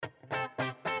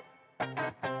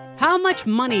How much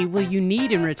money will you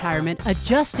need in retirement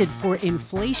adjusted for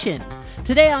inflation?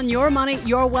 Today on Your Money,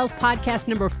 Your Wealth podcast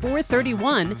number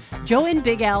 431, Joe and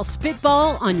Big Al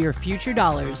spitball on your future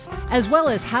dollars, as well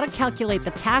as how to calculate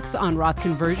the tax on Roth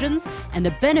conversions and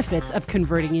the benefits of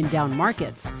converting in down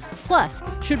markets. Plus,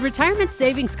 should retirement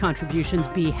savings contributions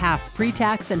be half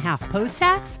pre-tax and half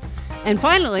post-tax? And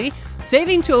finally,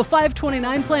 saving to a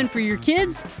 529 plan for your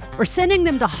kids or sending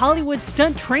them to Hollywood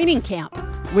stunt training camp?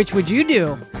 Which would you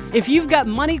do? If you've got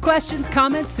money questions,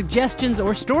 comments, suggestions,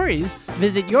 or stories,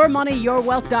 visit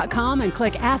yourmoneyyourwealth.com and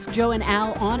click Ask Joe and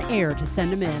Al on air to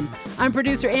send them in. I'm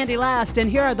producer Andy Last,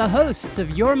 and here are the hosts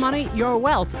of Your Money, Your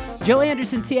Wealth, Joe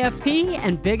Anderson, CFP,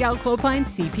 and Big Al Clopine,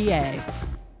 CPA.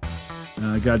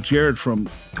 I got Jared from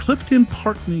Clifton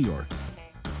Park, New York.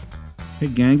 Hey,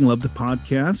 gang, love the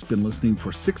podcast. Been listening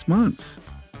for 6 months.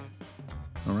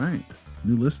 All right,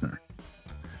 new listener.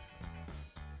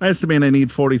 I estimate I need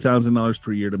 $40,000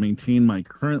 per year to maintain my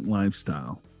current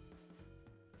lifestyle.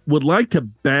 Would like to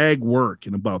bag work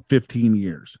in about 15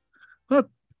 years. What?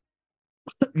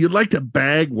 You'd like to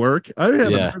bag work? I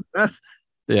haven't heard that.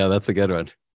 Yeah, that's a good one.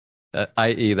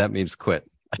 I.e., that means quit.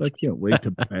 I can't wait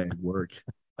to bag work.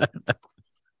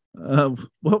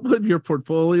 What would your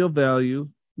portfolio value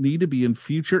need to be in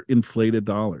future inflated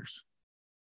dollars?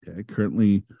 Okay,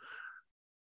 currently,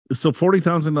 so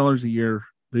 $40,000 a year.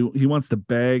 He wants to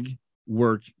bag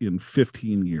work in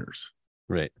 15 years.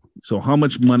 Right. So how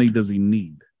much money does he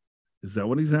need? Is that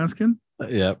what he's asking?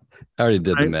 Yep. I already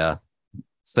did the math.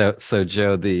 So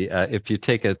Joe, if you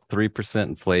take a 3%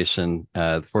 inflation,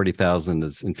 40,000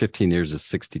 is in 15 years is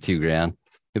 62 grand.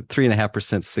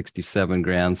 3.5%, 67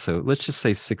 grand. So let's just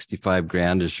say 65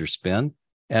 grand is your spend.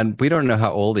 And we don't know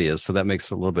how old he is, so that makes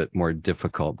it a little bit more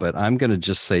difficult. But I'm going to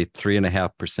just say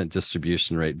 3.5%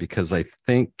 distribution rate because I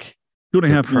think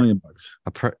 $2.5 million.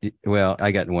 Well,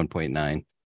 I got 1.9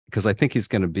 because I think he's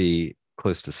going to be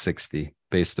close to 60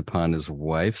 based upon his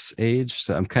wife's age.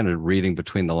 So I'm kind of reading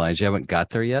between the lines. You haven't got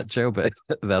there yet, Joe, but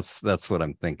that's what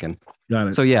I'm thinking. Got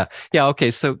it. So yeah.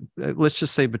 Okay. So let's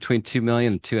just say between 2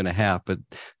 million and 2.5, but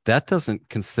that doesn't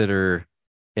consider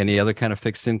any other kind of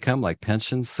fixed income like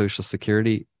pensions, Social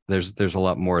Security. There's a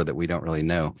lot more that we don't really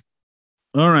know.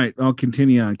 All right, I'll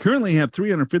continue on. Currently have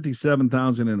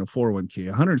 $357,000 in a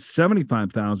 401k,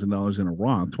 $175,000 in a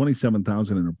Roth,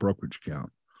 $27,000 in a brokerage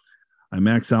account. I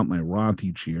max out my Roth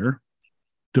each year.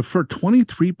 Defer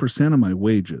 23% of my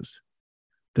wages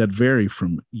that vary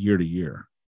from year to year.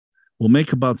 Will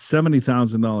make about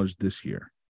 $70,000 this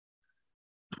year.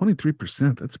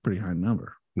 23%, that's a pretty high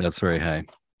number. That's very high.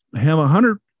 I have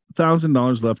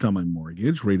 $100,000 left on my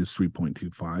mortgage. Rate is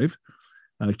 3.25.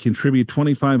 Contribute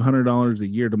 $2,500 a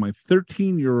year to my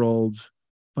 13-year-old's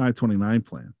 529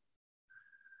 plan.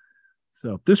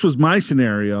 So if this was my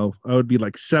scenario, I would be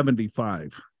like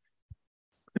 75.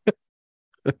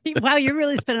 Wow, you're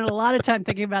really spending a lot of time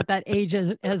thinking about that age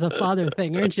as a father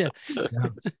thing, aren't you?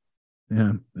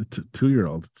 Yeah, a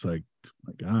 2-year-old. It's like,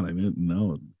 my God, I didn't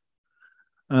know.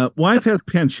 Wife has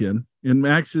pension and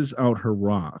maxes out her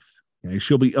Roth. Okay?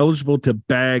 She'll be eligible to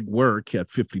bag work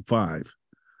at 55.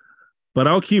 But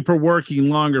I'll keep her working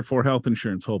longer for health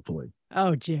insurance, hopefully.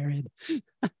 Oh, Jared.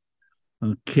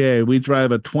 Okay, we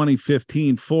drive a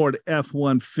 2015 Ford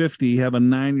F-150, have a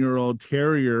 9-year-old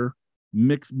Terrier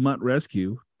mixed mutt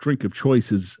rescue. Drink of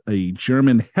choice is a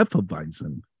German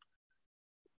Hefeweizen.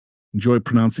 Enjoy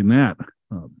pronouncing that.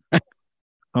 How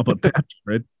about that,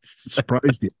 Jared?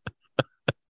 Surprised you.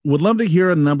 Would love to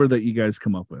hear a number that you guys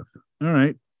come up with. All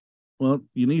right. Well,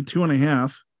 you need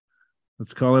 2.5.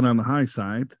 Let's call it on the high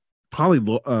side. Probably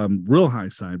real high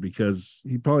side because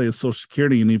he probably has Social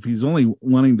Security, and if he's only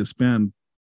wanting to spend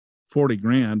 40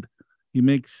 grand, he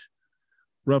makes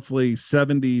roughly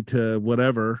 70 to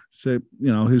whatever. So,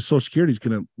 his Social Security is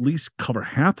going to at least cover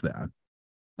half that.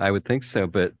 I would think so,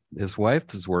 but his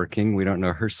wife is working. We don't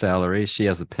know her salary. She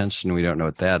has a pension. We don't know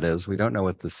what that is. We don't know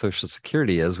what the Social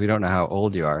Security is. We don't know how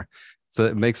old you are. So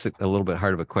it makes it a little bit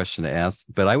hard of a question to ask.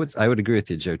 But I would agree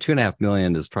with you, Joe. $2.5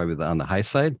 million is probably on the high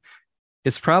side.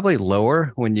 It's probably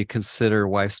lower when you consider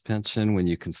wife's pension, when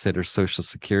you consider Social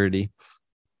Security.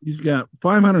 He's got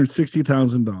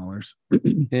 $560,000.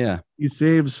 Yeah. He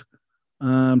saves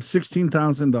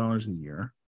 $16,000 a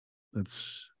year.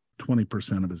 That's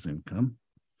 20% of his income.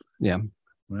 Yeah.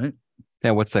 Right?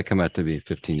 Yeah, what's that come out to be?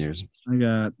 15 years. I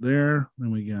got there. Then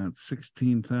we got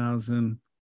 16,000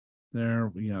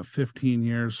 there. We got 15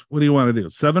 years. What do you want to do?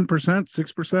 7%?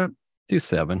 6%? Do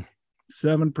 7.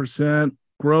 7%.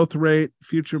 Growth rate,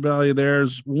 future value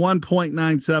there's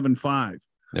 1.975.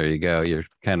 There you go. You're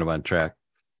kind of on track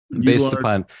based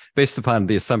upon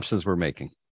the assumptions we're making.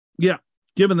 Yeah.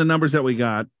 Given the numbers that we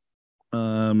got,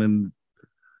 And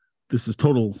this is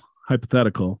total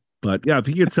hypothetical, but yeah, if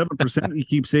you get 7%, you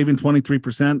keep saving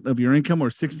 23% of your income or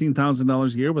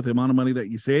 $16,000 a year with the amount of money that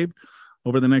you save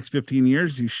over the next 15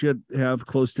 years, you should have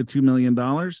close to $2 million.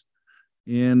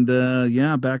 And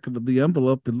yeah, back of the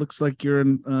envelope, it looks like you're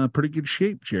in pretty good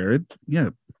shape, Jared. Yeah.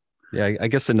 Yeah, I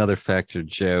guess another factor,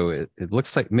 Joe, it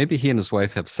looks like maybe he and his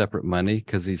wife have separate money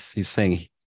because he's saying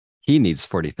he needs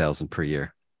 $40,000 per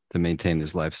year to maintain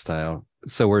his lifestyle.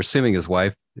 So we're assuming his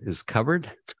wife is covered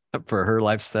for her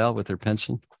lifestyle with her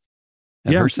pension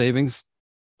and her savings.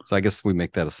 So I guess we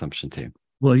make that assumption too.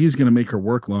 Well, he's going to make her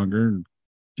work longer and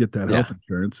get that health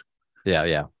insurance.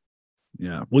 Yeah.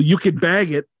 Well, you could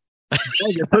bag it.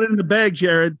 Put it in the bag,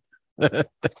 Jared.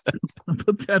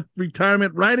 Put that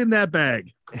retirement right in that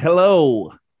bag.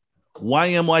 Hello,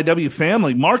 YMYW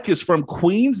family. Marcus from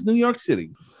Queens, New York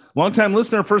City. Longtime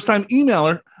listener, first-time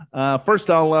emailer. First,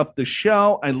 I'll up the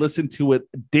show. I listen to it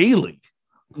daily.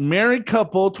 Married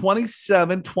couple,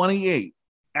 27, 28,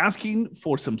 asking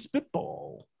for some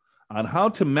spitball on how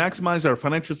to maximize our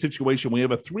financial situation. We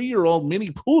have a 3-year-old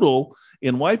mini poodle,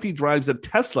 and wifey drives a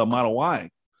Tesla Model Y.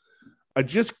 I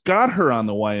just got her on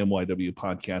the YMYW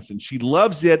podcast, and she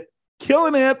loves it.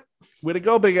 Killing it. Way to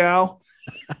go, Big Al.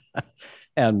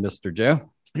 And Mr. Joe.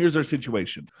 Here's our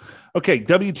situation. Okay,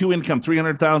 W-2 income,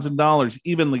 $300,000,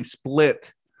 evenly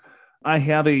split. I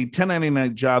have a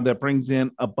 1099 job that brings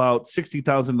in about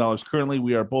 $60,000. Currently,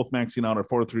 we are both maxing out our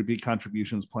 403B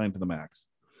contributions planned to the max.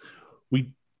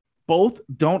 We both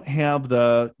don't have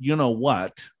the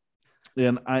you-know-what,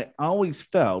 and I always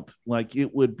felt like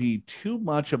it would be too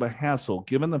much of a hassle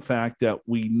given the fact that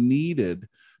we needed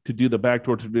to do the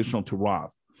backdoor traditional to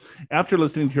Roth. After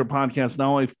listening to your podcast,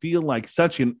 now I feel like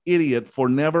such an idiot for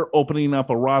never opening up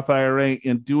a Roth IRA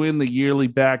and doing the yearly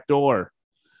backdoor.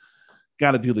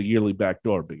 Got to do the yearly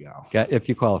backdoor, Big Al. If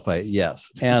you qualify,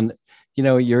 yes. And,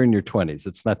 you're in your 20s.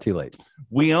 It's not too late.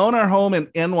 We own our home in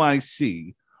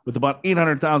NYC with about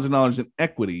 $800,000 in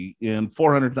equity and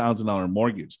 $400,000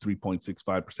 mortgage,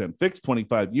 3.65% fixed,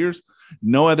 25 years,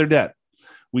 no other debt.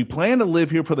 We plan to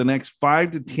live here for the next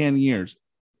 5 to 10 years.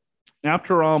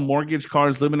 After all, mortgage,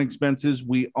 cars, living expenses,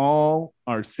 we all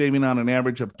are saving on an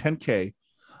average of $10K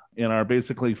and are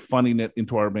basically funding it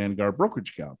into our Vanguard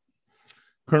brokerage account.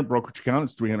 Current brokerage account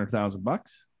is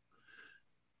 $300,000.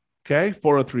 Okay,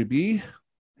 403B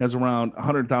has around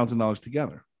 $100,000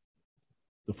 together.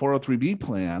 The 403B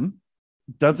plan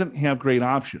doesn't have great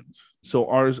options. So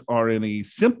ours are in a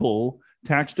simple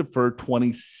tax-deferred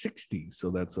 2060. So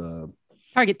that's a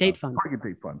target date fund. Target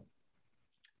date fund.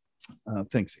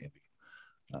 Thanks, Andy.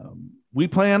 We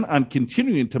plan on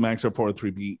continuing to max our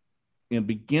 403B and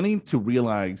beginning to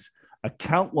realize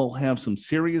account will have some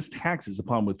serious taxes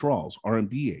upon withdrawals,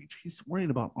 RMD age. He's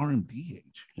worried about RMD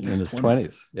age. In his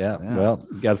 20s. Yeah. Well,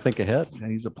 you got to think ahead. Yeah,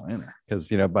 he's a planner. Because,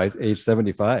 by age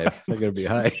 75, they're going to be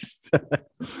high.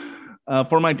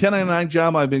 For my 1099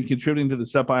 job, I've been contributing to the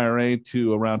SEP IRA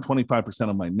to around 25%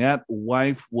 of my net.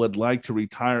 Wife would like to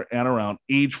retire at around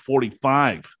age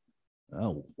 45.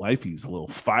 Oh, wifey's a little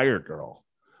fire girl.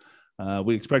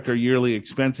 We expect our yearly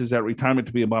expenses at retirement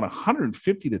to be about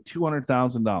 $150,000 to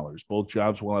 $200,000. Both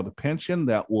jobs will have a pension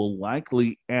that will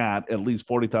likely add at least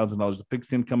 $40,000 to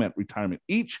fixed income at retirement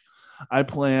each. I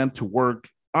plan to work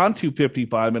on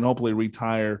 255 and hopefully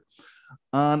retire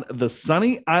on the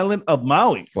sunny island of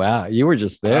Maui. Wow, you were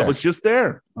just there. I was just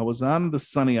there. I was on the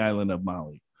sunny island of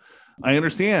Maui. I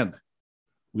understand.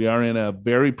 We are in a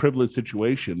very privileged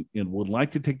situation and would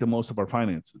like to take the most of our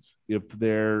finances. If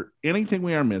there's anything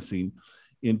we are missing,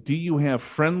 and do you have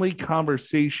friendly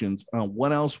conversations on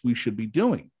what else we should be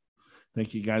doing?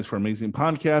 Thank you guys for amazing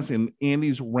podcasts and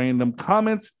Andy's random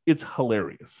comments. It's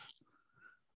hilarious.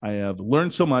 I have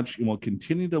learned so much and will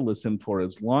continue to listen for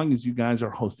as long as you guys are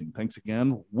hosting. Thanks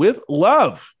again. With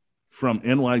love from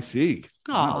NYC.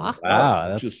 Aw. Wow,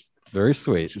 that's just very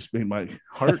sweet. Just made my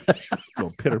heart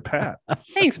go pitter pat.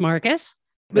 Thanks, Marcus.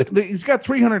 He's got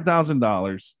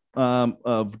 $300,000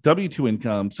 of W-2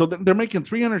 income. So they're making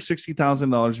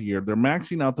 $360,000 a year. They're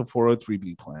maxing out the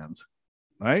 403B plans,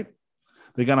 right?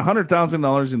 They got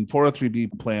 $100,000 in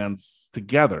 403B plans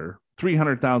together,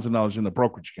 $300,000 in the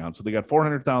brokerage account. So they got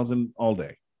 $400,000 all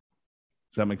day.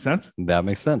 Does that make sense? That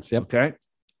makes sense. Yep. Okay.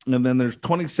 And then there's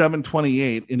 27,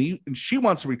 28, and she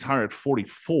wants to retire at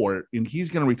 44, and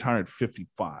he's going to retire at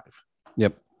 55.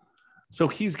 Yep. So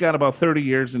he's got about 30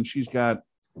 years, and she's got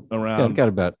around got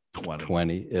about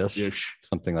 20-ish,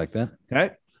 something like that.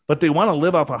 Okay. But they want to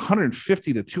live off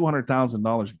 $150,000 to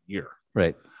 $200,000 a year.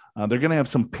 Right. They're going to have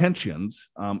some pensions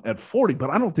at 40,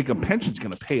 but I don't think a pension's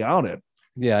going to pay out at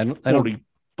 45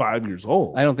 65 years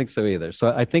old. I don't think so either.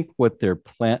 So I think what their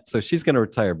plan, so she's going to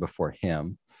retire before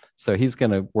him. So he's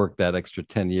going to work that extra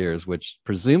 10 years, which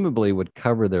presumably would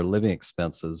cover their living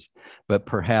expenses, but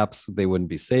perhaps they wouldn't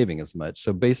be saving as much.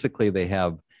 So basically they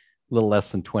have a little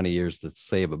less than 20 years to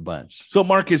save a bunch. So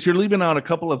Marcus, you're leaving out a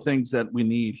couple of things that we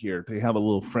need here to have a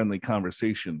little friendly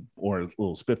conversation or a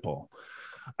little spitball.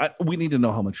 We need to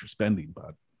know how much you're spending,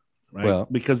 bud. Right. Well,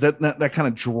 because that kind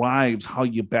of drives how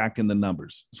you back in the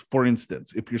numbers. For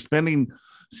instance, if you're spending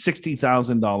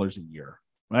 $60,000 a year,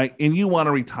 right, and you want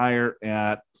to retire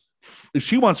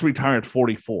she wants to retire at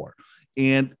 44,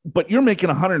 but you're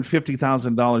making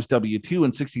 $150,000 W-2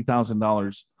 and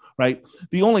 $60,000, right?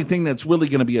 The only thing that's really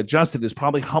going to be adjusted is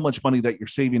probably how much money that you're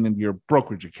saving into your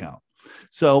brokerage account.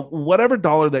 So whatever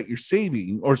dollar that you're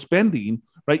saving or spending,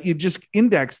 right, you just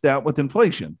index that with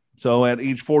inflation. So at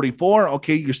age 44,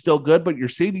 okay, you're still good, but your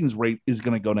savings rate is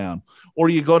going to go down. Or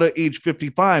you go to age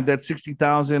 55, that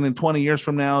 $60,000 and 20 years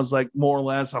from now is like more or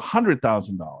less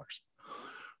 $100,000,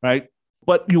 right?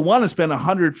 But you want to spend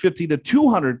 $150,000 to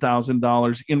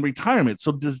 $200,000 in retirement.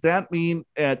 So does that mean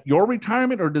at your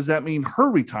retirement or does that mean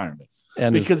her retirement?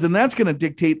 Because then that's going to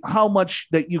dictate how much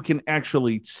that you can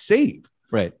actually save.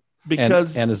 Right.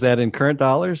 Because and is that in current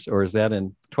dollars or is that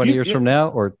in 20 years from now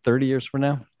or 30 years from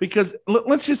now? Because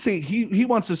let's just say he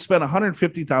wants to spend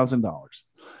 $150,000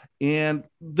 and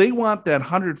they want that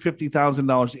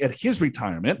 $150,000 at his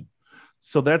retirement.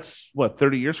 So that's what,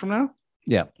 30 years from now?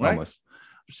 Yeah, right? Almost.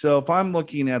 So if I'm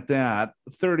looking at that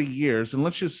 30 years, and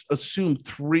let's just assume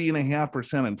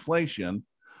 3.5% inflation,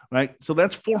 right? So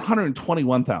that's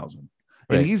 $421,000.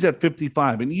 Right. And he's at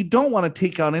 55, and you don't want to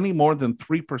take out any more than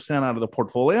 3% out of the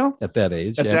portfolio at that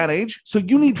age. That age, so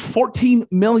you need $14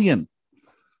 million.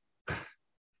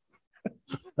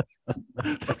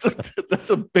 that's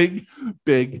a big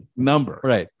number,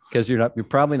 right? Because you're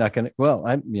probably not going to. Well,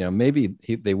 maybe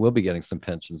they will be getting some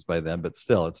pensions by then, but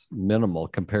still, it's minimal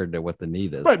compared to what the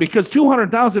need is. Right, because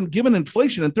 $200,000 given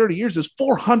inflation in 30 years is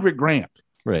 $400,000.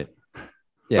 Right.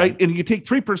 Yeah. Right, and you take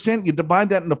 3%, you divide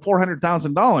that into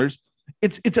 $400,000.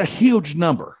 It's a huge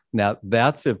number. Now,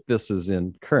 that's if this is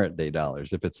in current day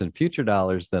dollars. If it's in future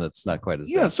dollars, then it's not quite as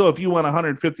bad. So if you want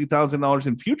 $150,000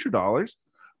 in future dollars,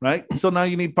 right? So now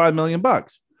you need $5 million.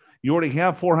 You already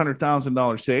have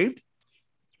 $400,000 saved,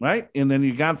 right? And then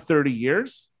you got 30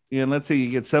 years. And let's say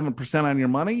you get 7% on your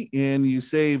money and you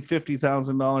save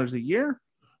 $50,000 a year,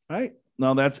 right?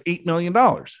 Now that's $8 million.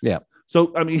 Yeah.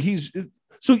 So, I mean,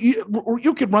 so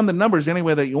you could run the numbers any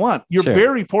way that you want. You're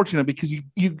very fortunate because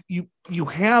you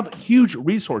have huge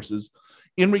resources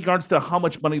in regards to how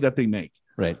much money that they make.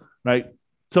 Right. Right.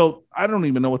 So I don't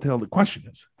even know what the hell the question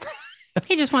is.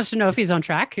 He just wants to know if he's on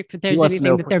track, if there's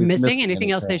anything that they're missing,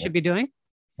 anything else they should be doing.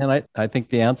 And I think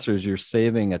the answer is you're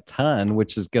saving a ton,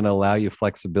 which is going to allow you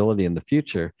flexibility in the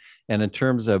future. And in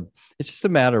terms of, it's just a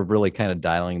matter of really kind of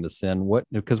dialing this in.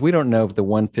 Because we don't know if the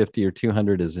 150 or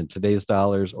 200 is in today's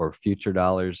dollars or future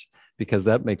dollars, because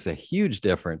that makes a huge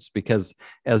difference. Because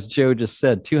as Joe just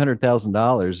said,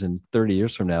 $200,000 in 30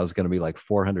 years from now is going to be like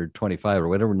 425 or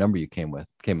whatever number you came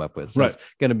up with. So It's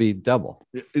going to be double.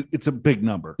 It's a big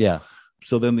number. Yeah.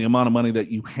 So then the amount of money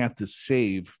that you have to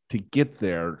save to get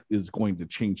there is going to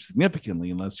change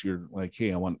significantly, unless you're like,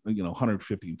 hey, I want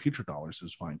 150 in future dollars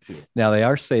is fine too. Now they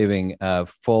are saving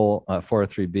full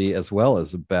 403B as well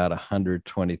as about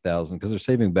 120,000 because they're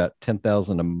saving about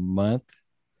 10,000 a month,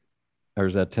 or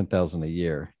is that 10,000 a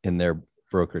year in their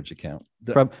brokerage account?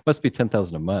 Must be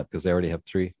 10,000 a month because they already have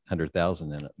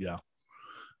 300,000 in it. Yeah.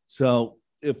 So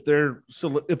if they're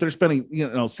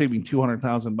spending saving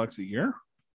 $200,000 a year.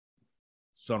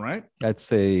 So right? I'd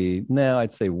say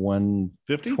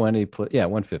 120. Yeah,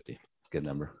 150. It's a good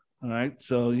number. All right.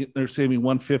 So they're saving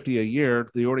 $150 a year.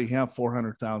 They already have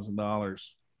 $400,000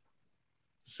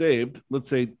 saved. Let's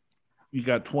say you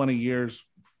got 20 years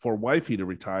for wifey to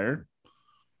retire.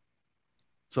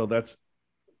 So that's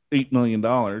 $8 million.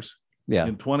 Yeah.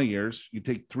 In 20 years, you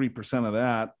take 3% of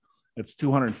that. It's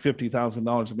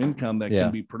 $250,000 of income that can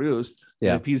be produced.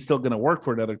 Yeah. And if he's still going to work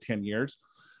for another 10 years,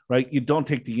 right? You don't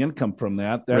take the income from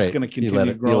that. That's going to continue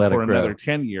to grow for another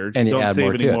 10 years. And you don't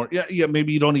save anymore. Yeah. Yeah.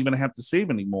 Maybe you don't even have to save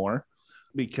anymore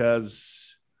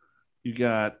because you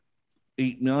got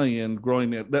 8 million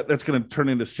growing. That's going to turn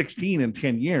into 16 in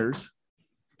 10 years.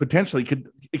 Potentially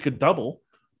it could double,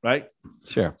 right?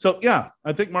 Sure. So yeah,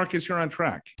 I think Marcus, you're on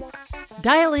track.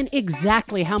 Dial in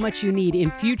exactly how much you need in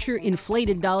future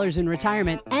inflated dollars in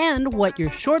retirement and what your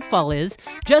shortfall is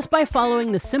just by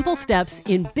following the simple steps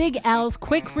in Big Al's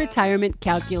Quick Retirement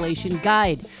Calculation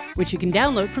Guide, which you can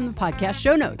download from the podcast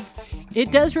show notes.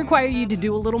 It does require you to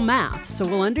do a little math, so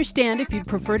we'll understand if you'd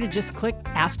prefer to just click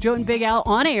Ask Joe and Big Al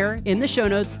on air in the show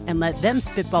notes and let them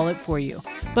spitball it for you.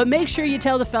 But make sure you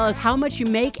tell the fellas how much you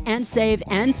make and save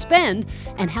and spend,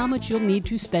 and how much you'll need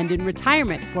to spend in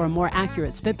retirement for a more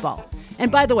accurate spitball. And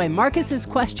by the way, Marcus's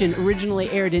question originally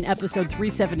aired in episode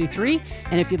 373,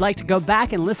 and if you'd like to go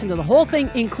back and listen to the whole thing,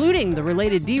 including the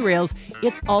related derails,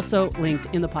 it's also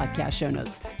linked in the podcast show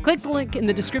notes. Click the link in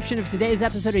the description of today's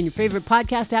episode in your favorite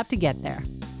podcast app to get there.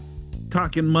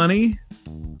 Talking money,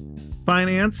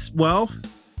 finance, wealth,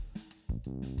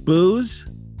 booze.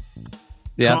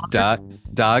 Yeah,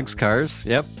 dogs, cars.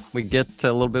 Yep, we get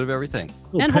a little bit of everything.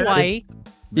 And Hawaii.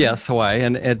 Yes, Hawaii.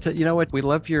 And you know what? We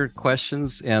love your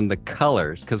questions and the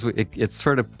colors because it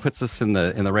sort of puts us in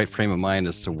the right frame of mind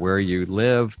as to where you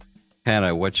live, kind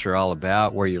of what you're all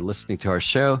about, where you're listening to our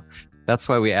show. That's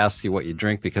why we ask you what you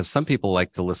drink, because some people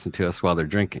like to listen to us while they're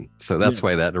drinking. So that's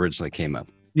why that originally came up.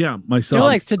 Yeah, myself. Joe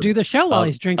likes to do the show while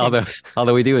he's drinking.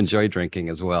 Although we do enjoy drinking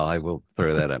as well. I will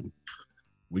throw that up.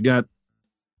 We got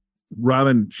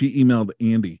Robin. She emailed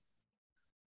Andy.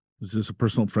 Is this a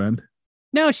personal friend?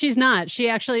 No, she's not. She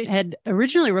actually had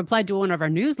originally replied to one of our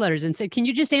newsletters and said, can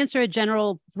you just answer a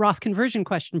general Roth conversion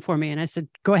question for me? And I said,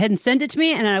 go ahead and send it to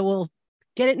me and I will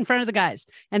get it in front of the guys.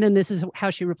 And then this is how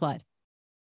she replied.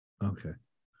 Okay.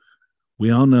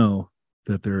 We all know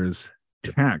that there is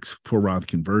tax for Roth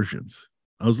conversions.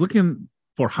 I was looking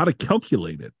for how to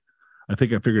calculate it. I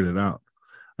think I figured it out.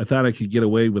 I thought I could get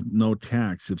away with no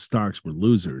tax if stocks were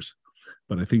losers,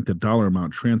 but I think the dollar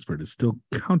amount transferred is still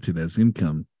counted as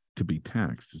income to be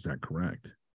taxed. Is that correct?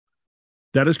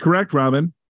 That is correct,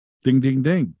 Robin. Ding, ding,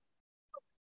 ding.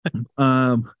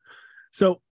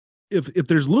 So if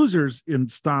there's losers in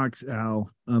stocks,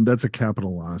 Al, that's a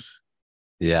capital loss.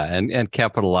 Yeah, and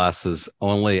capital losses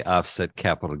only offset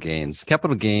capital gains.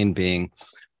 Capital gain being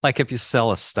like if you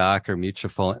sell a stock or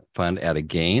mutual fund at a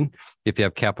gain, if you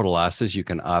have capital losses, you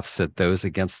can offset those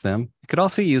against them. You could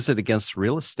also use it against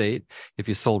real estate. If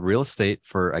you sold real estate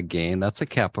for a gain, that's a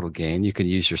capital gain. You can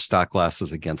use your stock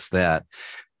losses against that.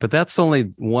 But that's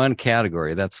only one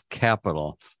category. That's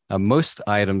capital. Most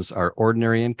items are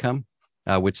ordinary income,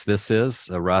 which this is.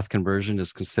 A Roth conversion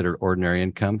is considered ordinary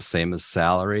income, same as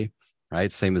salary,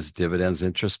 right? Same as dividends,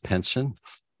 interest, pension.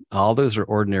 All those are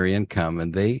ordinary income,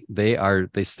 and they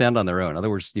stand on their own. In other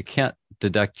words, you can't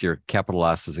deduct your capital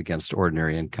losses against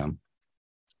ordinary income.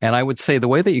 And I would say the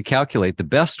way that you calculate, the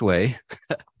best way,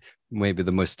 maybe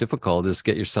the most difficult, is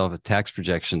get yourself a tax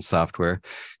projection software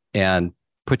and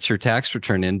put your tax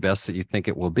return in best that you think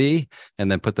it will be,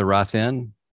 and then put the Roth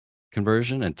in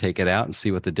conversion and take it out and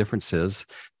see what the difference is.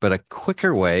 But a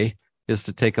quicker way is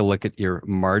to take a look at your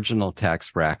marginal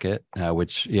tax bracket,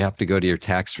 which you have to go to your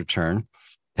tax return.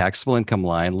 Taxable income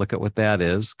line, look at what that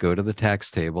is, go to the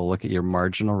tax table, look at your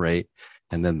marginal rate,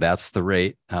 and then that's the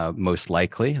rate most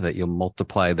likely that you'll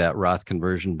multiply that Roth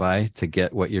conversion by to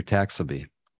get what your tax will be. You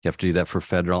have to do that for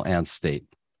federal and state.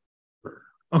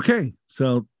 Okay.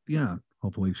 So yeah,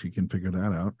 hopefully she can figure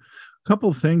that out. A couple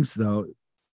of things though.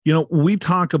 We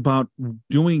talk about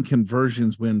doing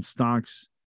conversions when stocks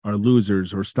are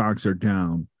losers or stocks are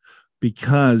down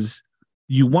because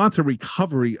you want the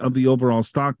recovery of the overall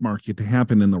stock market to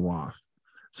happen in the Roth.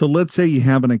 So let's say you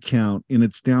have an account and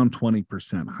it's down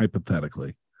 20%,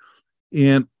 hypothetically,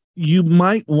 and you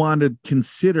might want to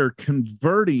consider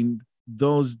converting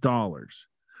those dollars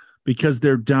because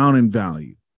they're down in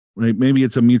value, right? Maybe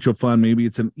it's a mutual fund, maybe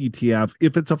it's an ETF.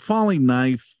 If it's a falling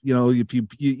knife, if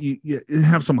you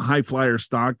have some high flyer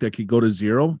stock that could go to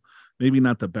zero, maybe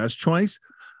not the best choice.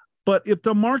 But if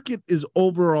the market is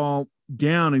overall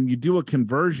down and you do a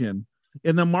conversion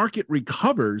and the market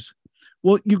recovers,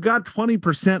 well, you got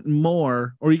 20%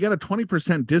 more, or you got a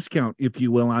 20% discount, if you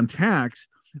will, on tax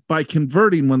by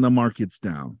converting when the market's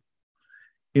down.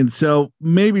 And so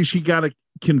maybe she got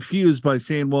confused by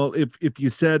saying, well, if you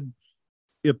said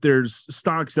if there's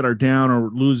stocks that are down or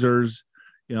losers,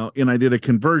 and I did a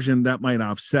conversion, that might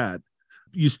offset.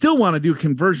 You still want to do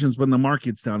conversions when the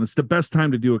market's down. It's the best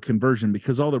time to do a conversion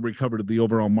because all the recovery of the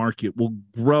overall market will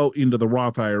grow into the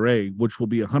Roth IRA, which will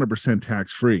be 100%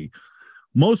 tax-free.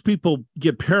 Most people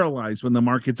get paralyzed when the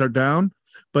markets are down,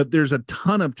 but there's a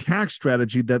ton of tax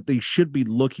strategy that they should be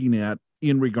looking at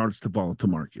in regards to volatile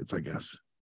markets, I guess.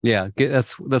 Yeah,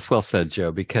 that's well said,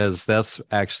 Joe, because that's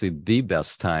actually the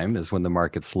best time is when the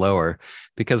market's lower,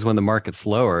 because when the market's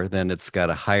lower, then it's got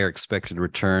a higher expected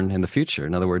return in the future.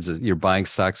 In other words, you're buying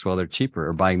stocks while they're cheaper,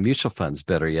 or buying mutual funds,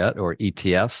 better yet, or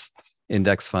ETFs,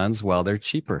 index funds, while they're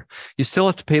cheaper. You still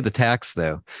have to pay the tax,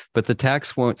 though, but the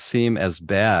tax won't seem as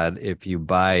bad if you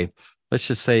buy let's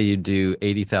just say you do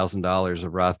 $80,000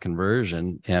 of Roth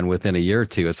conversion, and within a year or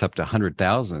two, it's up to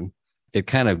 100,000. It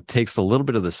kind of takes a little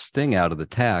bit of the sting out of the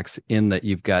tax in that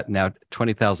you've got now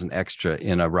 20,000 extra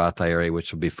in a Roth IRA,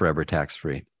 which will be forever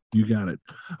tax-free. You got it.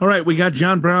 All right. We got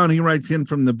John Brown. He writes in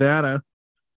from Nevada.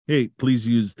 Hey, please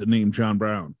use the name John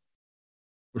Brown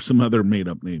or some other made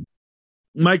up name.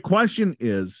 My question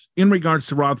is in regards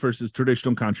to Roth versus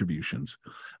traditional contributions.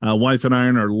 Wife and I are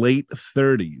in our late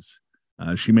 30s.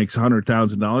 She makes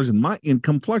 $100,000 and my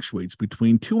income fluctuates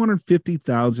between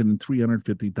 $250,000 and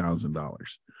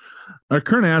 $350,000. Our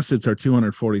current assets are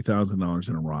 $240,000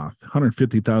 in a Roth,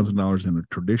 $150,000 in a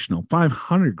traditional,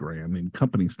 $500,000 in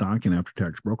company stock and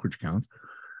after-tax brokerage accounts,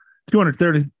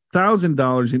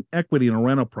 $230,000 in equity in a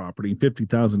rental property,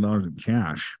 $50,000 in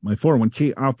cash. My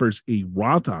 401k offers a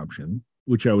Roth option,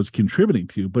 which I was contributing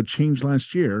to, but changed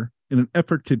last year in an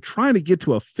effort to try to get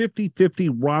to a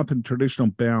 50-50 Roth and traditional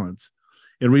balance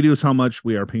and reduce how much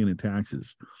we are paying in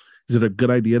taxes. Is it a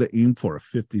good idea to aim for a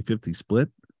 50-50 split?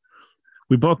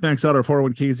 We both max out our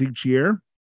 401ks each year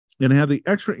and have the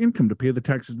extra income to pay the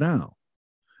taxes now.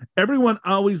 Everyone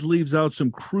always leaves out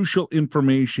some crucial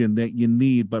information that you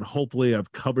need, but hopefully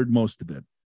I've covered most of it.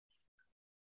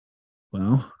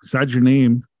 Well, besides your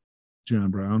name,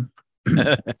 John Brown.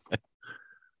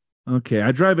 Okay,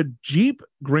 I drive a Jeep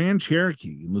Grand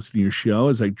Cherokee and listen to your show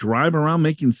as I drive around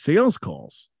making sales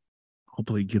calls.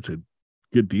 Hopefully he gets a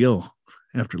good deal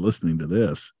after listening to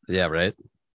this. Yeah, right.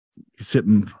 He's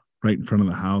sitting right in front of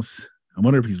the house. I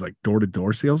wonder if he's like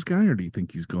door-to-door sales guy, or do you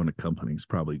think he's going to companies,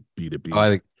 probably B2B?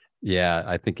 Oh,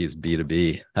 I think he's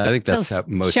B2B. I think that's how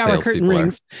most shower curtain salespeople are.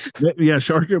 rings. Yeah,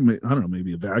 Shark, I don't know,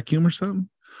 maybe a vacuum or something?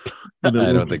 I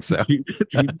don't think so.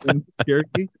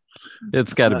 Cherokee?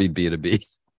 It's got to be B2B.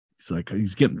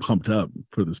 He's getting pumped up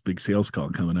for this big sales call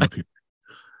coming up here.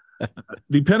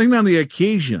 Depending on the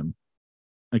occasion,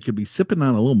 I could be sipping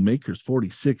on a little Maker's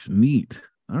 46 neat.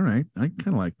 All right, I kind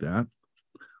of like that.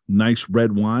 Nice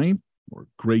red wine or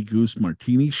Grey Goose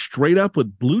martini, straight up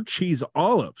with blue cheese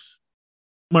olives.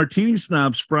 Martini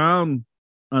snobs frown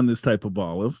on this type of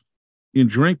olive in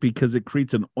drink because it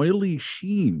creates an oily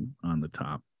sheen on the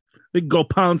top. They can go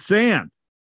pound sand.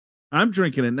 I'm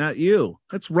drinking it, not you.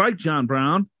 That's right, John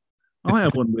Brown. I'll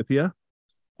have one with you.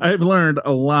 I've learned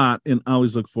a lot and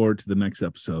always look forward to the next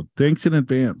episode. Thanks in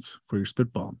advance for your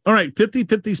spitball. All right,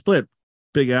 50-50 split.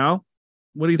 Big Al,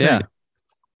 what do you think?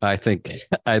 I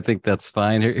think that's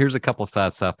fine. Here's a couple of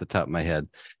thoughts off the top of my head.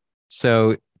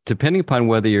 So depending upon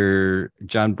whether your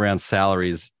John Brown's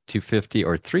salary is $250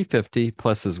 or $350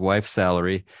 plus his wife's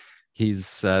salary,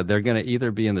 they're going to either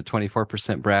be in the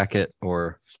 24% bracket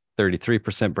or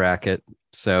 33% bracket.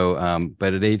 So,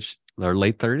 but at age or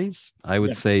late 30s, I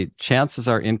would say chances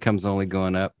are income's only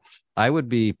going up. I would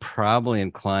be probably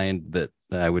inclined that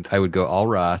I would go all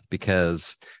Roth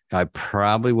because I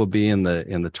probably will be in the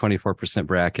 24%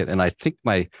 bracket. And I think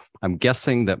I'm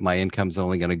guessing that my income's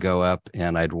only going to go up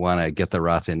and I'd want to get the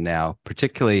Roth in now,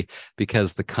 particularly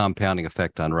because the compounding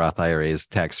effect on Roth IRA is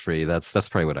tax-free. That's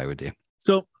probably what I would do.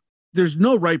 So there's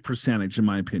no right percentage, in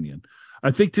my opinion.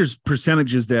 I think there's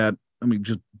percentages that,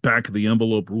 just back of the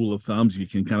envelope rule of thumbs you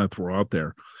can kind of throw out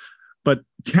there. But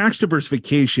tax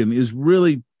diversification is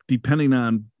really depending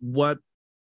on what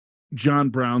John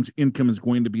Brown's income is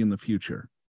going to be in the future,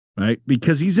 right?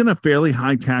 Because he's in a fairly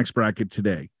high tax bracket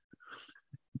today.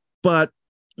 But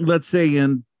let's say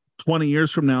in 20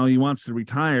 years from now, he wants to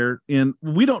retire, and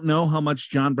we don't know how much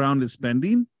John Brown is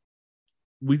spending.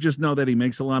 We just know that he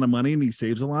makes a lot of money and he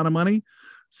saves a lot of money.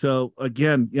 So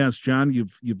again, yes, John,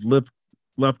 you've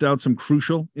left out some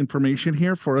crucial information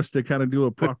here for us to kind of do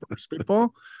a proper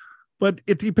spitball, but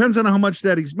it depends on how much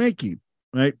that he's making,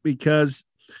 right? Because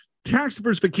tax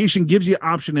diversification gives you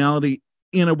optionality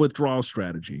in a withdrawal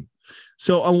strategy.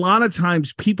 So a lot of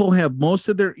times people have most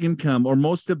of their income or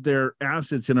most of their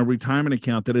assets in a retirement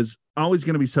account that is always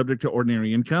going to be subject to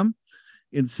ordinary income.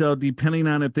 And so depending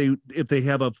on if they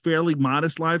have a fairly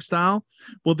modest lifestyle,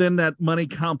 well, then that money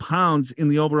compounds in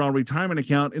the overall retirement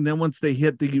account. And then once they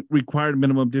hit the required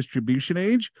minimum distribution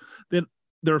age, then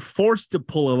they're forced to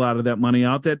pull a lot of that money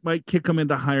out that might kick them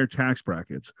into higher tax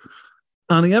brackets.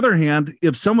 On the other hand,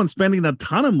 if someone's spending a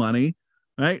ton of money,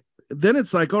 right, then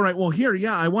it's like, all right, well, here,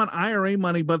 yeah, I want IRA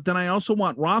money, but then I also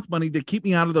want Roth money to keep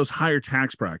me out of those higher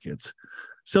tax brackets.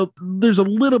 So there's a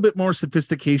little bit more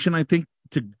sophistication, I think,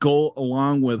 to go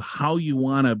along with how you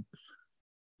want to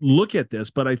look at this.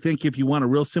 But I think if you want a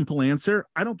real simple answer,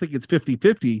 I don't think it's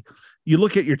 50-50. You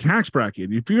look at your tax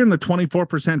bracket. If you're in the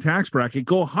 24% tax bracket,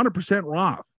 go 100%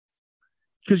 Roth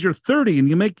because you're 30 and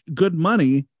you make good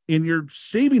money and you're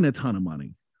saving a ton of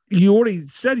money. You already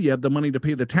said you have the money to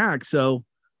pay the tax. So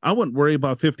I wouldn't worry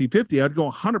about 50-50. I'd go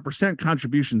 100%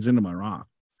 contributions into my Roth.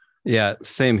 Yeah,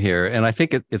 same here. And I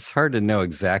think it's hard to know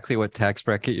exactly what tax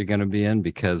bracket you're going to be in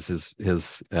because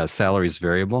his salary is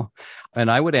variable.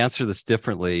 And I would answer this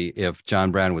differently if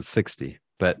John Brown was 60,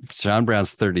 but John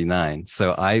Brown's 39.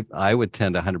 So I would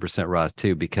tend to 100% Roth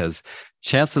too, because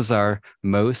chances are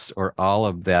most or all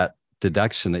of that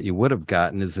deduction that you would have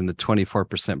gotten is in the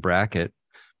 24% bracket,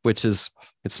 which is,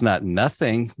 it's not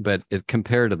nothing, but it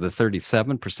compared to the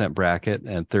 37% bracket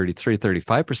and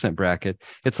 35% bracket,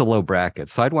 it's a low bracket.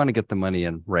 So I'd want to get the money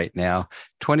in right now.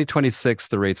 2026,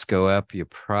 the rates go up. You'll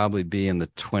probably be in the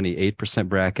 28%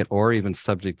 bracket or even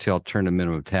subject to alternative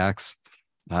minimum tax,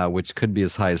 which could be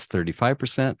as high as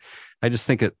 35%. I just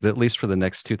think at least for the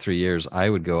next 2-3 years, I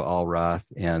would go all Roth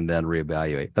and then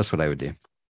reevaluate. That's what I would do.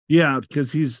 Yeah,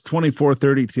 because he's 24,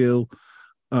 32.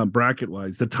 Bracket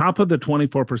wise, the top of the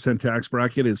 24% tax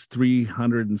bracket is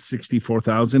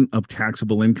 $364,000 of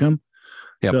taxable income.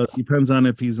 Yep. So it depends on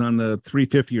if he's on the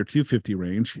 350 or 250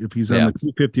 range. If he's on the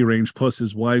 250 range plus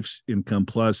his wife's income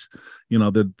plus,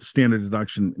 the standard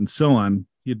deduction and so on,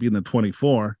 he'd be in the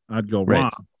 24. I'd go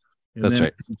Roth. And that's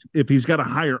right. If he's got a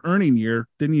higher earning year,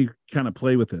 then you kind of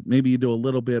play with it. Maybe you do a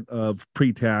little bit of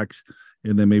pre-tax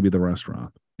and then maybe the rest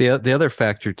Roth. The other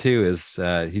factor too is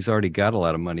he's already got a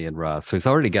lot of money in Roth, so he's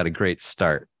already got a great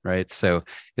start, right? So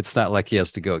it's not like he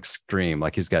has to go extreme,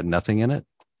 like he's got nothing in it.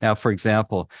 Now, for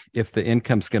example, if the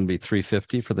income's going to be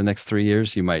 350 for the next 3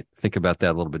 years, you might think about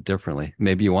that a little bit differently.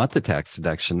 Maybe you want the tax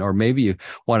deduction, or maybe you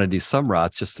want to do some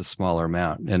Roth, just a smaller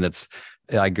amount. And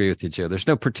I agree with you, Joe. There's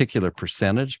no particular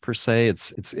percentage per se.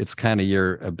 It's kind of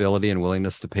your ability and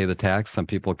willingness to pay the tax. Some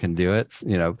people can do it.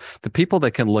 The people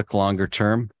that can look longer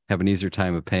term have an easier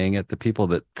time of paying it. The people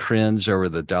that cringe over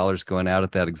the dollars going out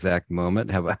at that exact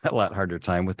moment have a lot harder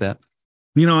time with that.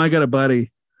 I got a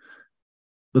buddy.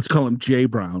 Let's call him Jay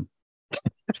Brown.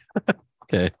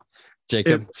 Okay.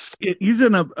 Jacob. He's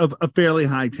in a fairly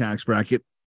high tax bracket,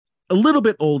 a little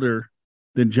bit older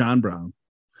than John Brown.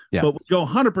 Yeah. But we go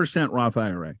 100% Roth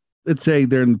IRA. Let's say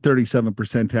they're in the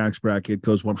 37% tax bracket,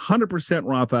 goes 100%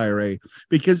 Roth IRA,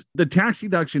 because the tax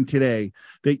deduction today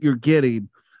that you're getting,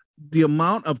 the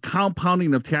amount of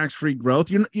compounding of tax-free growth,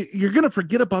 you're going to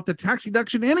forget about the tax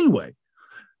deduction anyway.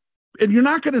 And you're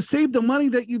not going to save the money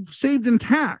that you've saved in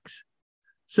tax.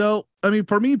 So,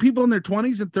 for me, people in their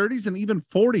 20s and 30s and even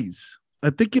 40s,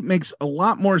 I think it makes a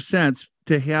lot more sense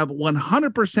to have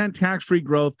 100% tax-free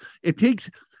growth. It takes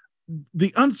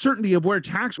the uncertainty of where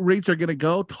tax rates are going to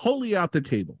go totally out the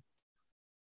table.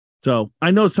 So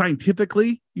I know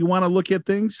scientifically you want to look at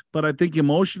things, but I think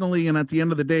emotionally and at the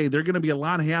end of the day, they're going to be a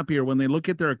lot happier when they look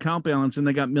at their account balance and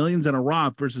they got millions in a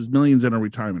Roth versus millions in a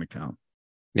retirement account.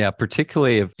 Yeah,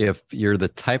 particularly if you're the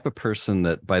type of person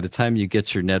that by the time you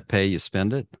get your net pay, you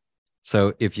spend it.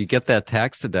 So if you get that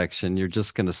tax deduction, you're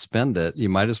just going to spend it. You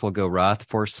might as well go Roth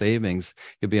for savings.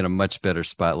 You'll be in a much better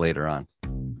spot later on.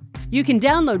 You can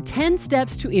download 10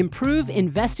 steps to improve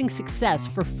investing success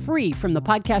for free from the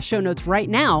podcast show notes right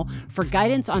now for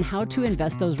guidance on how to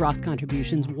invest those Roth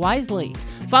contributions wisely.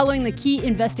 Following the key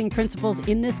investing principles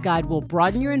in this guide will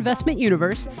broaden your investment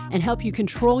universe and help you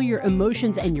control your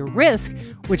emotions and your risk,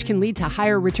 which can lead to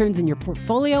higher returns in your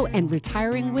portfolio and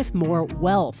retiring with more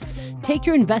wealth. Take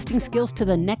your investing skills to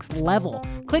the next level.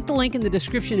 Click the link in the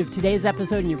description of today's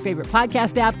episode in your favorite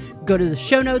podcast app, go to the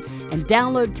show notes, and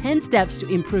download 10 steps to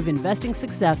improve investing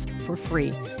success for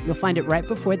free. You'll find it right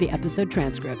before the episode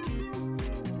transcript.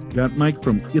 Got Mike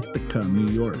from Ithaca,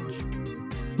 New York.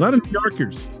 A lot of New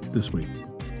Yorkers this week.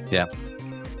 Yeah.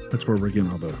 That's where we're getting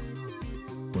all the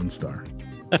 1 star.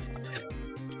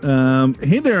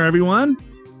 Hey there, everyone.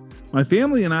 My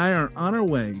family and I are on our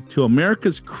way to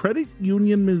America's Credit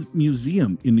Union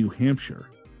Museum in New Hampshire.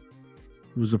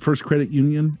 It was the first credit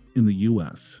union in the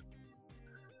U.S.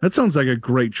 That sounds like a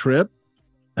great trip.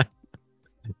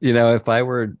 If I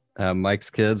were Mike's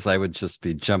kids, I would just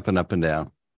be jumping up and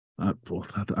down. I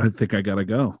think I got to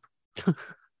go.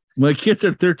 My kids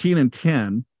are 13 and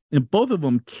 10, and both of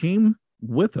them came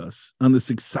with us on this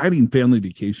exciting family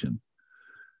vacation.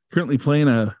 Currently playing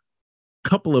a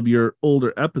couple of your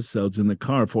older episodes in the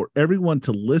car for everyone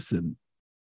to listen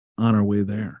on our way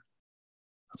there.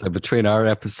 So between our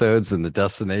episodes and the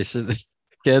destination,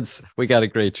 kids, we got a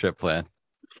great trip planned.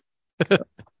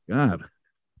 God,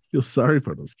 I feel sorry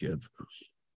for those kids.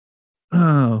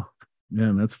 Oh,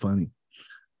 man, that's funny.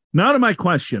 Now to my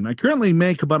question. I currently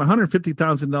make about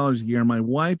 $150,000 a year. My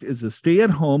wife is a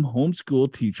stay-at-home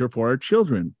homeschool teacher for our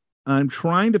children. I'm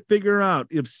trying to figure out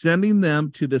if sending them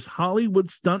to this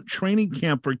Hollywood stunt training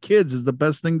camp for kids is the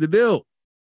best thing to do.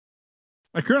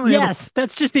 I currently Yes,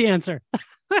 that's just the answer.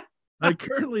 I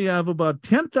currently have about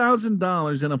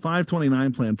 $10,000 in a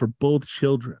 529 plan for both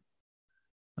children.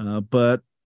 But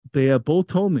they have both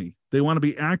told me they want to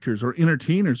be actors or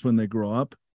entertainers when they grow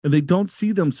up, and they don't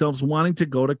see themselves wanting to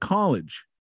go to college.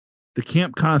 The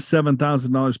camp costs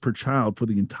 $7,000 per child for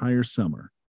the entire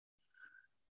summer.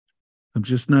 I'm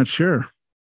just not sure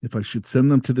if I should send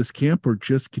them to this camp or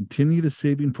just continue to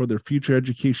saving for their future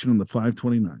education on the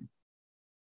 529.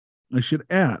 I should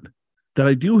add that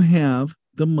I do have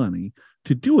the money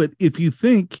to do it if you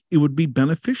think it would be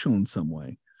beneficial in some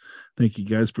way. Thank you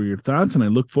guys for your thoughts, and I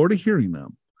look forward to hearing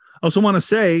them. I also want to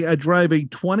say I drive a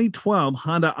 2012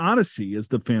 Honda Odyssey as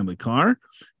the family car.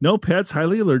 No pets,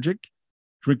 highly allergic.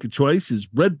 Drink of choice is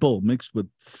Red Bull mixed with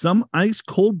some ice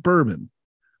cold bourbon.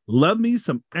 Love me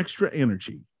some extra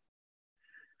energy.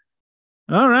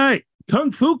 All right,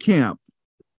 Kung Fu Camp.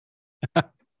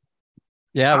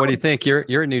 Yeah, what do you think? You're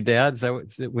a new dad. Is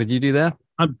that would you do that?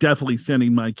 I'm definitely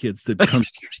sending my kids to Kung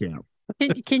Fu Camp.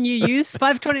 Can you use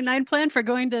 529 plan for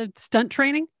going to stunt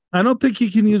training? I don't think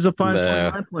you can use a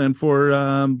 529 plan for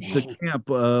the camp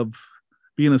of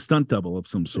being a stunt double of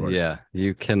some sort. Yeah,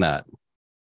 you cannot.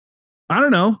 I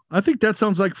don't know. I think that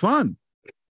sounds like fun.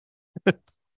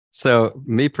 So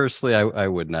me personally, I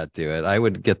would not do it. I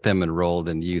would get them enrolled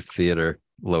in youth theater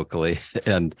locally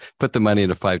and put the money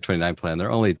in a 529 plan.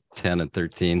 They're only 10 and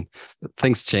 13.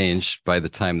 Things change by the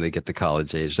time they get to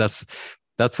college age. That's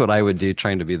what I would do,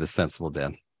 trying to be the sensible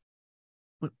dad.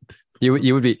 You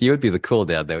would be the cool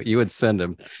dad, though. You would send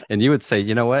them and you would say,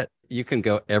 you know what? You can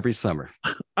go every summer.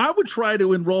 I would try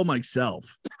to enroll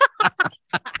myself.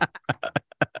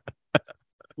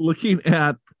 Looking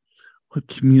at what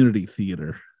community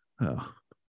theater. Oh,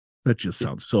 that just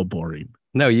sounds so boring.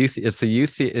 No, it's a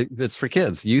youth. It's for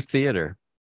kids. Youth theater.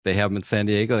 They have them in San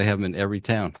Diego. They have them in every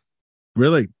town.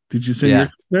 Really? Did you say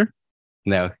you're there?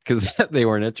 No, because they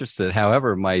weren't interested.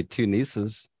 However, my two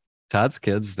nieces, Todd's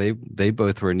kids, they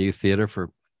both were in youth theater for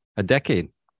a decade.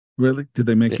 Really? Did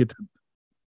they make it?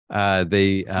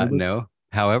 No.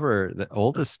 However, the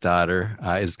oldest daughter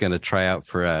is going to try out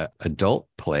for a adult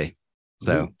play.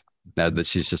 So now that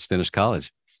she's just finished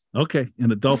college. Okay,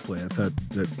 an adult play. I thought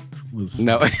that was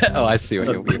no. Oh, I see what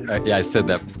you mean. Yeah, I said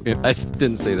that. I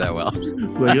didn't say that well.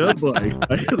 Like, oh boy,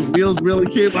 the wheels really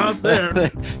came out there. Yeah,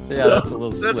 so that's a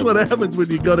little. That's what happens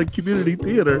when you go to community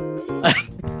theater.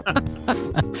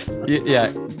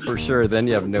 Yeah, for sure. Then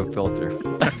you have no filter.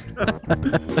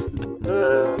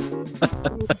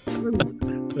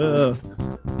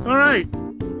 All right.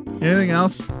 Anything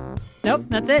else? Nope,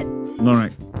 that's it. All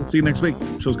right. We'll see you next week.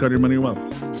 Show's called Your Money, Your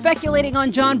Wealth. Speculating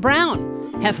on John Brown,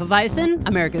 Hefeweizen,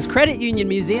 America's Credit Union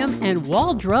Museum, and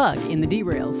Wall Drug in the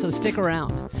derails, so stick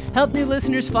around. Help new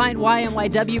listeners find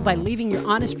YMYW by leaving your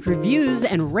honest reviews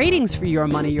and ratings for Your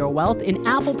Money, Your Wealth in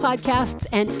Apple Podcasts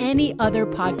and any other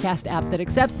podcast app that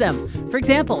accepts them. For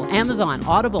example, Amazon,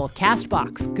 Audible,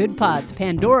 CastBox, Good Pods,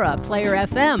 Pandora, Player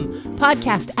FM,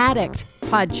 Podcast Addict,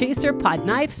 Podchaser,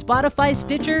 Podknife, Spotify,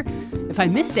 Stitcher. If I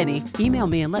missed any, email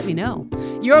me and let me know.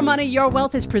 Your Money, Your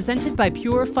Wealth is presented by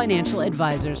Pure Financial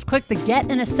Advisors. Click the Get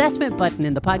an Assessment button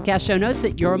in the podcast show notes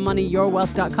at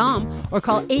yourmoneyyourwealth.com or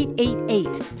call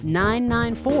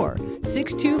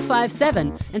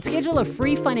 888-994-6257 and schedule a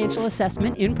free financial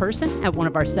assessment in person at one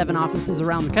of our 7 offices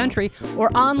around the country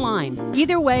or online.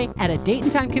 Either way, at a date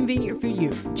and time convenient for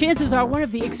you. Chances are one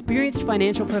of the experienced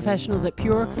financial professionals at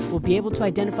Pure will be able to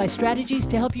identify strategies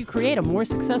to help you create a more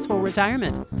successful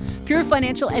retirement. Pure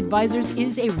Financial Advisors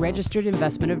is a registered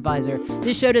investment advisor.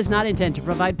 This show does not intend to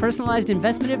provide personalized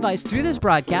investment advice through this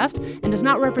broadcast and does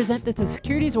not represent that the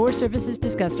securities or services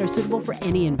discussed are suitable for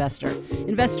any investor.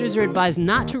 Investors are advised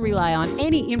not to rely on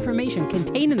any information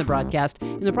contained in the broadcast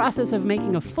in the process of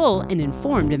making a full and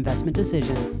informed investment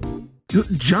decision.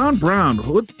 John Brown,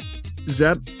 what is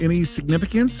that? Any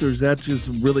significance, or is that just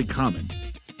really common?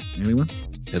 Anyone?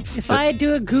 If I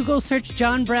do a Google search,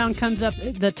 John Brown comes up.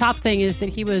 The top thing is that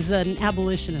he was an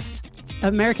abolitionist,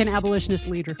 American abolitionist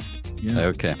leader. Yeah.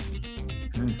 Okay.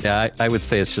 Yeah, I would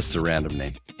say it's just a random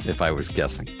name if I was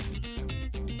guessing.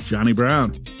 Johnny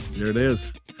Brown. There it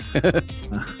is. Do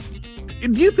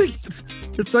you think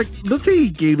it's like, let's say he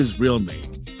gave his real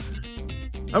name.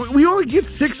 I mean, we only get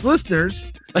 6 listeners,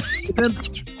 and then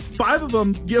 5 of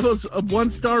them give us a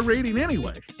 1-star rating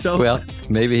anyway. So, well,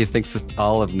 maybe he thinks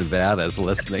all of Nevada is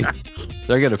listening.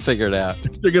 They're going to figure it out.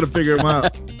 They're going to figure him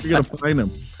out. They're going to find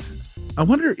him. I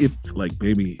wonder if, like,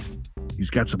 maybe he's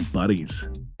got some buddies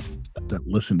that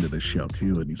listen to this show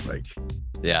too, and he's like,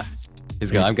 yeah,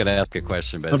 he's going. I'm going to ask a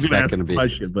question, but it's not going to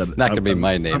be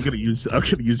my name. I'm going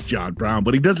to use John Brown,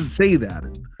 but he doesn't say that,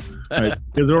 right?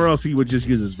 Or else he would just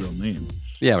use his real name.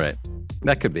 Yeah, right.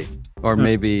 That could be. Or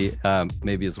maybe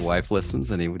his wife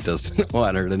listens and he doesn't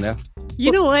want her to know.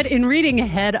 You know what? In reading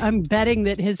ahead, I'm betting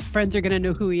that his friends are going to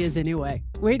know who he is anyway.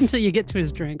 Wait until you get to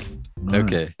his drink. All right.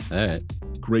 Okay. All right.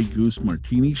 Grey Goose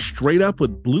Martini, straight up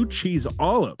with blue cheese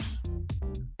olives.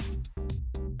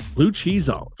 Blue cheese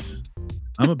olives.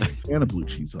 I'm a big fan of blue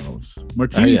cheese olives.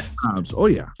 Martini snobs. Oh,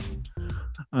 yeah.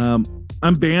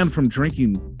 I'm banned from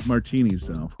drinking martinis,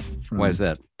 though. Why is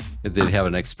that? Did they have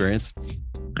an experience?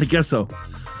 I guess so.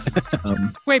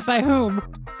 Wait, by whom?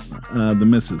 The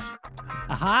missus.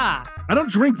 Aha. I don't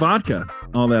drink vodka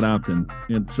all that often.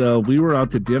 And so we were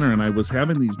out to dinner and I was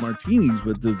having these martinis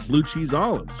with the blue cheese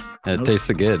olives. It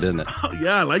tasted good, didn't it? Oh,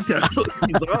 yeah, I like that blue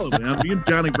cheese olive, man. Me and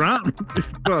Johnny Brown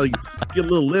probably get a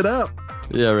little lit up.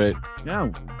 Yeah, right. Yeah,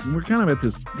 we're kind of at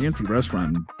this fancy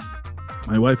restaurant.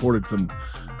 My wife ordered some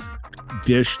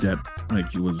dish that,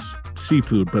 like, it was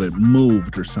seafood, but it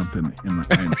moved or something. And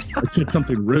I said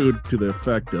something rude to the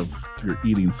effect of you're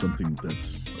eating something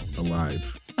that's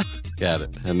alive. Got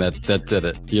it. And that did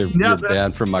it. You're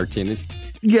banned from martinis?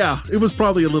 Yeah, it was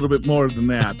probably a little bit more than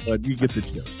that, but you get the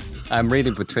gist. I'm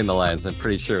reading between the lines. I'm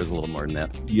pretty sure it was a little more than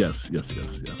that. Yes.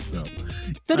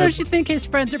 So don't you think his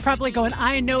friends are probably going,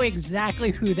 I know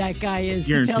exactly who that guy is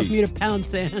who tells me to pound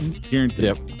sand?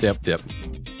 Guaranteed. Yep.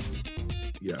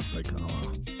 Yeah, it's like,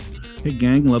 oh. Hey,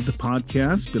 gang, love the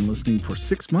podcast. Been listening for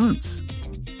 6 months.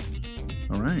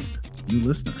 All right, new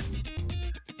listener.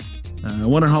 I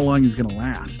wonder how long he's going to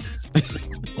last.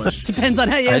 Depends on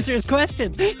how you answer his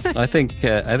question. I think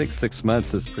 6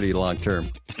 months is pretty long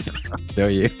term. Know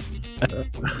you?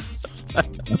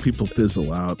 People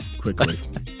fizzle out quickly.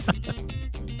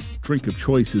 Drink of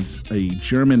choice is a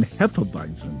German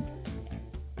Hefeweizen.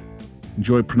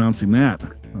 Enjoy pronouncing that.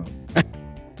 Oh.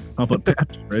 How about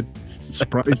that, Fred?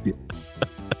 Surprised you.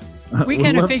 We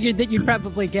kind of figured that you'd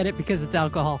probably get it because it's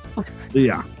alcohol.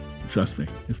 Yeah, trust me.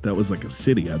 If that was like a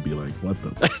city, I'd be like, what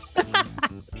the?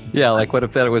 Yeah, like what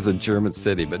if that was a German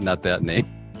city, but not that name?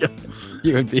 Yeah.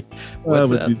 You would be, what's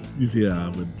that?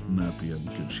 I would not be in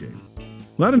good shape.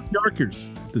 A lot of New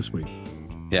Yorkers this week.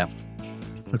 Yeah.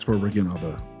 That's where we're getting all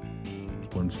the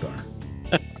 1 star.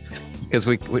 Because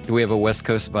we have a West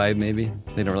Coast vibe, maybe?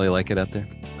 They don't really like it out there?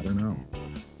 I don't know.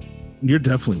 You're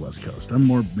definitely West Coast. I'm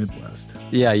more Midwest.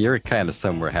 Yeah, you're kind of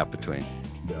somewhere half between.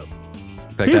 Yep.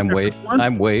 In fact,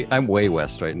 I'm way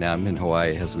west right now. I'm in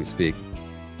Hawaii as we speak.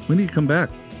 When do you come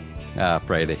back?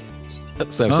 Friday.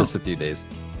 So it's just a few days.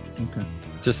 Okay.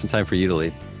 Just in time for you to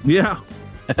leave. Yeah.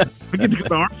 I get to go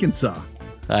to Arkansas.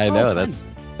 I know. Fun.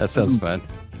 That sounds fun.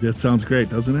 That sounds great,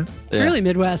 doesn't it? Yeah. Really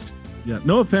Midwest. Yeah.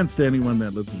 No offense to anyone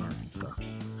that lives in Arkansas.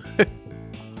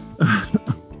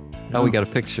 Oh, we got a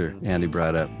picture Andy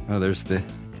brought up. Oh, there's the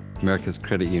America's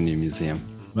Credit Union Museum.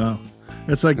 Wow.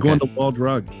 It's like going to Wall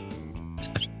Drug.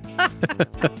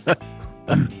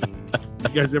 You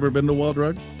guys ever been to Wall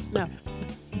Drug? No.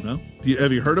 No?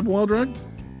 Have you heard of Wall Drug?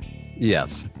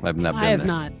 Yes. I've not been there. I have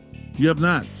not. You have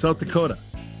not. South Dakota.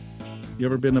 You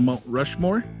ever been to Mount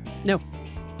Rushmore? No.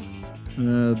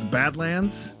 The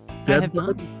Badlands? I have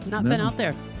not been out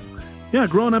there. Yeah,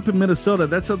 growing up in Minnesota,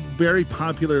 that's a very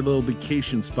popular little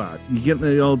vacation spot. You get in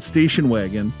the old station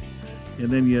wagon, and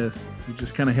then you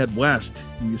just kind of head west,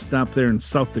 and you stop there in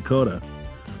South Dakota.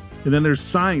 And then there's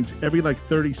signs every like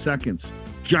 30 seconds,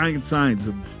 giant signs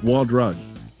of Wall Drug.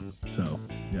 So,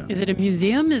 yeah. Is it a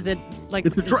museum? Is it like...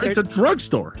 It's a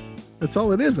drugstore. That's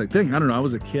all it is, I think. I don't know. I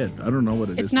was a kid. I don't know what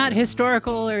it is. It's not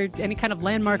historical or any kind of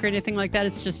landmark or anything like that.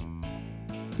 It's just...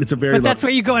 It's a very... But that's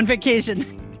where you go on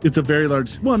vacation. It's a very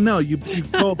large... Well, no, you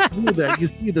go through that. You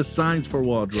see the signs for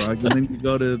Wall Drug, and then you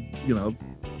go to,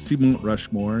 see Mount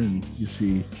Rushmore, and you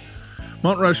see...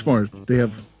 Mount Rushmore, they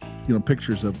have,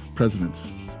 pictures of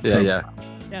presidents. Yeah.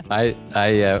 I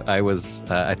was,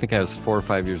 I think I was 4 or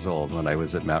 5 years old when I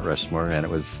was at Mount Rushmore, and it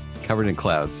was covered in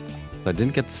clouds. So I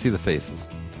didn't get to see the faces.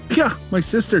 Yeah, my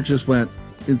sister just went,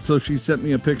 and so she sent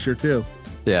me a picture too.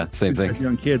 Yeah, same thing.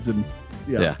 Young kids, and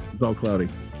yeah, it's all cloudy.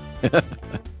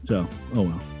 So, oh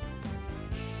well.